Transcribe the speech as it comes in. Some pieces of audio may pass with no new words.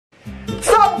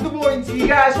of the morning to you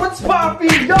guys. What's poppin'?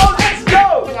 Yo, let's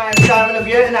go! I'm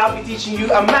Javier and I'll be teaching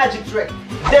you a magic trick.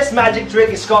 This magic trick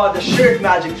is called the shirt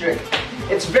magic trick.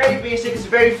 It's very basic, it's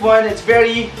very fun, it's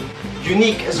very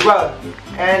unique as well.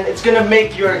 And it's gonna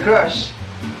make your crush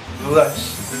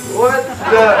blush. What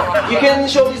the? You can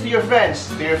show this to your friends,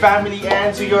 to your family,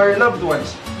 and to your loved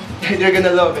ones. They're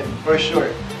gonna love it, for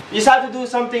sure. You just have to do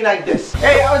something like this.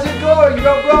 Hey, how's it going?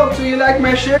 Yo bro, do you like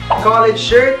my shirt? College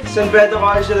shirt, Sanbredo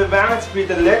College de Levant. It's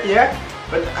pretty lit, yeah?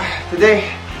 But today,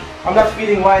 I'm not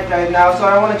feeling white right now, so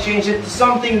I want to change it to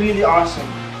something really awesome.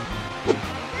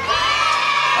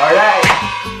 Alright,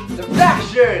 the black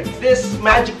shirt. This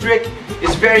magic trick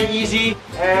is very easy,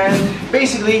 and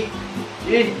basically,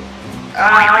 you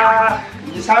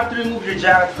just have to remove your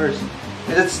jacket first.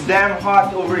 Because it's damn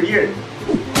hot over here.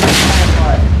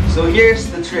 So here's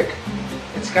the trick.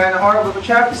 It's kind of horrible, but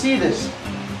you have to see this.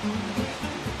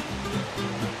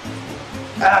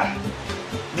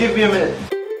 Give me a minute.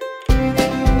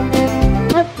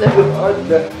 What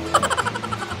the?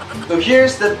 So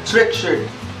here's the trick shirt.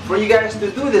 For you guys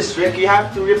to do this trick, you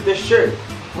have to rip this shirt.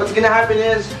 What's gonna happen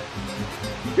is,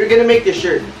 you're gonna make this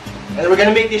shirt. And we're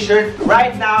gonna make this shirt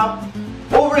right now.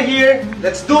 Over here.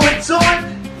 Let's do it soon.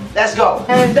 Let's go.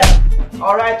 And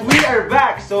alright, we are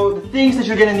back. So the things that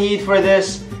you're gonna need for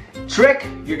this trick,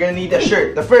 you're gonna need a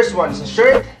shirt. The first one is a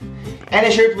shirt.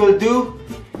 Any shirt will do.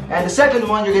 And the second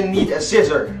one, you're gonna need a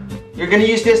scissor. You're gonna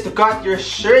use this to cut your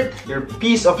shirt, your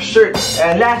piece of shirt.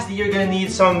 And lastly, you're gonna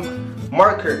need some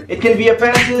marker. It can be a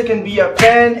pencil, it can be a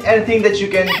pen, anything that you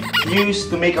can use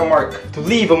to make a mark, to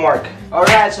leave a mark.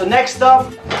 Alright, so next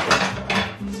up,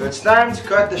 so it's time to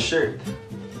cut the shirt.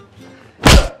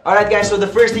 Alright guys, so the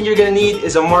first thing you're gonna need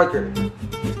is a marker.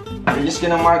 You're just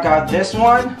gonna mark out this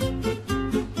one,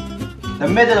 the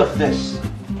middle of this,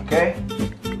 okay?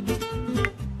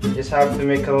 You just have to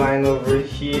make a line over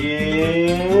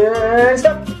here, and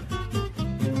stop!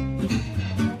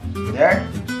 There.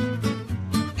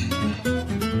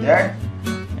 There.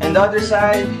 And the other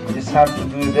side, you just have to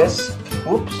do this.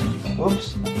 Oops,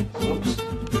 oops, oops.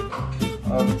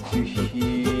 Up to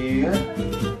here.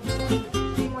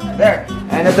 There.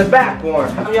 And at the back more.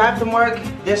 You have to mark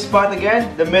this spot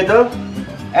again, the middle,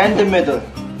 and the middle.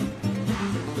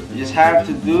 You just have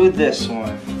to do this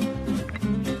one.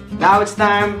 Now it's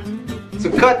time to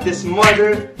cut this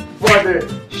mother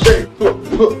shirt.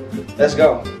 Let's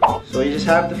go. So you just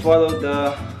have to follow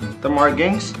the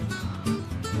markings.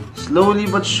 Slowly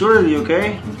but surely,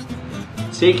 okay?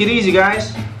 Take it easy,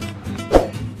 guys.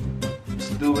 Let's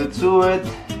do it to it.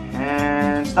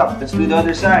 And stop. Let's do the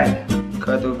other side.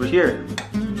 Cut over here.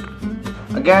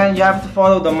 Again, you have to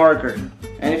follow the marker.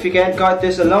 And if you can't cut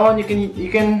this alone, you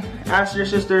can ask your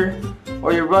sister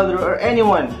or your brother or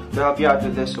anyone to help you out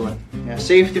with this one. Yeah,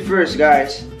 safety first,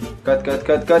 guys. Cut, cut,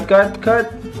 cut, cut, cut, cut,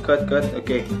 cut, cut.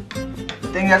 Okay. I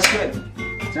think that's good.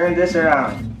 Turn this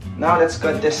around. Now let's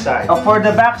cut this side. Now for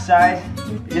the back side,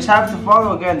 you just have to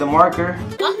follow again the marker.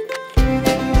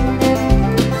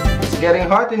 It's getting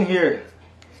hot in here.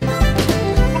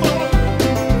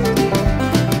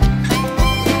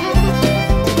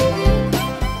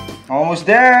 Almost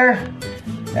there.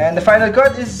 And the final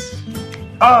cut is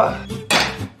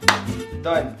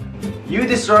done. You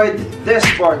destroyed this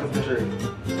part of the shirt.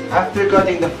 After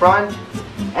cutting the front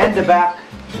and the back,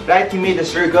 right, you made a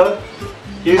circle.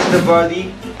 Here's the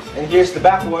body, and here's the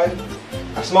back one.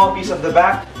 A small piece of the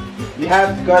back. You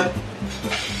have to cut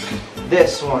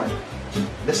this one,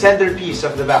 the center piece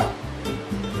of the back.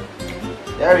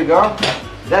 There we go.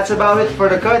 That's about it for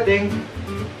the cutting.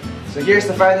 So here's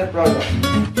the final product.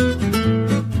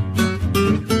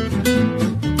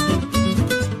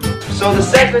 So the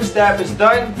second step is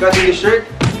done, cutting the shirt.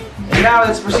 And now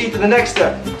let's proceed to the next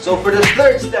step. So for the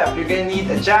third step, you're gonna need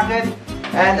a jacket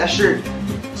and a shirt.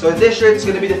 So this shirt is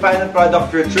gonna be the final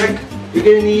product for your trick. You're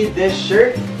gonna need this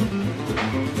shirt,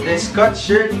 this cut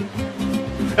shirt.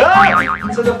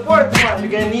 So the fourth one,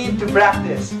 you're gonna need to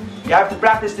practice. You have to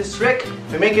practice this trick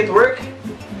to make it work.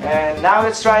 And now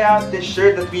let's try out this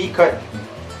shirt that we cut.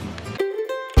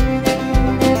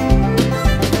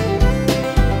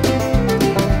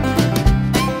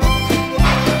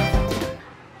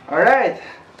 Alright,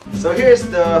 so here's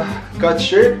the cut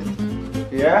shirt.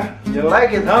 Yeah, you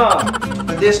like it, huh?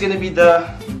 And this is gonna be the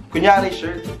kunyari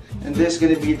shirt, and this is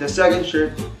gonna be the second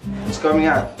shirt that's coming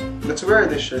out. Let's wear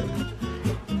this shirt.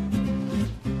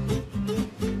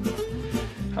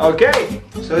 Okay,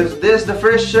 so this is the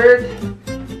first shirt,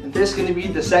 and this is gonna be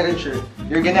the second shirt.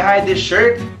 You're gonna hide this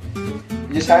shirt.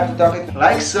 You just have to tuck it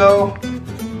like so,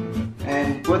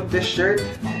 and put this shirt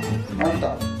on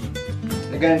top.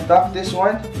 Again, tuck this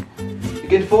one. You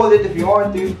can fold it if you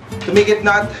want to make it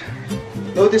not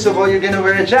noticeable, you're gonna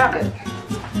wear a jacket.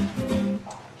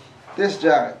 This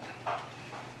jacket.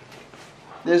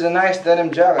 There's a nice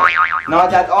denim jacket.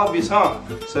 Not that obvious, huh?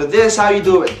 So this is how you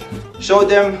do it. Show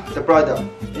them the product.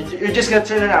 You're just gonna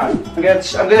turn it out. I'm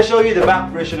gonna show you the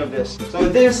back version of this. So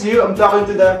this is you. I'm talking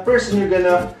to the person you're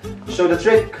gonna show the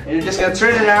trick. And you're just gonna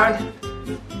turn it around.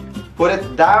 Put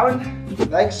it down,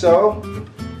 like so.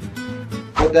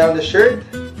 Put down the shirt.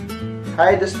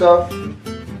 Hide the stuff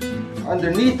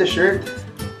underneath the shirt.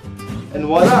 And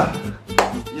voila.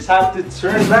 You just have to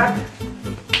turn back,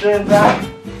 turn back,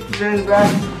 turn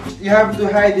back. You have to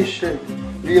hide this shirt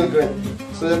real good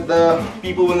so that the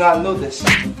people will not notice.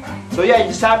 So yeah, you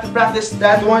just have to practice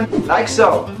that one like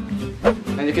so.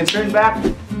 And you can turn back,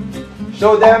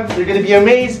 show them, you're gonna be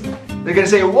amazed. They're gonna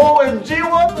say, whoa, MG,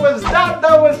 what was that?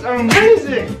 That was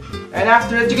amazing! And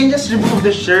after it, you can just remove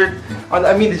the shirt,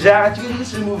 the jacket. You can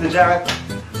just remove the jacket,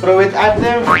 throw it at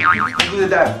them, and do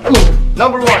that.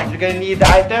 Number 1, you're gonna need the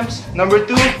items. Number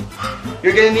 2,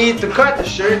 you're gonna need to cut the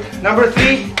shirt. Number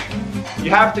 3, you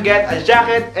have to get a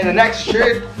jacket and the next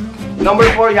shirt. Number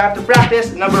 4, you have to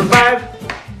practice. Number 5,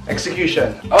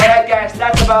 execution. Alright guys,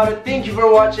 that's about it. Thank you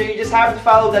for watching. You just have to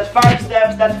follow that 5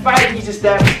 steps, that 5 easy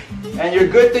steps, and you're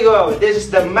good to go. This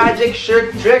is the magic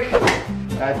shirt trick.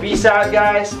 Peace out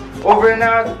guys. Over and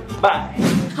out. Bye.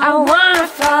 I wanna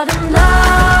fall in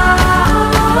love.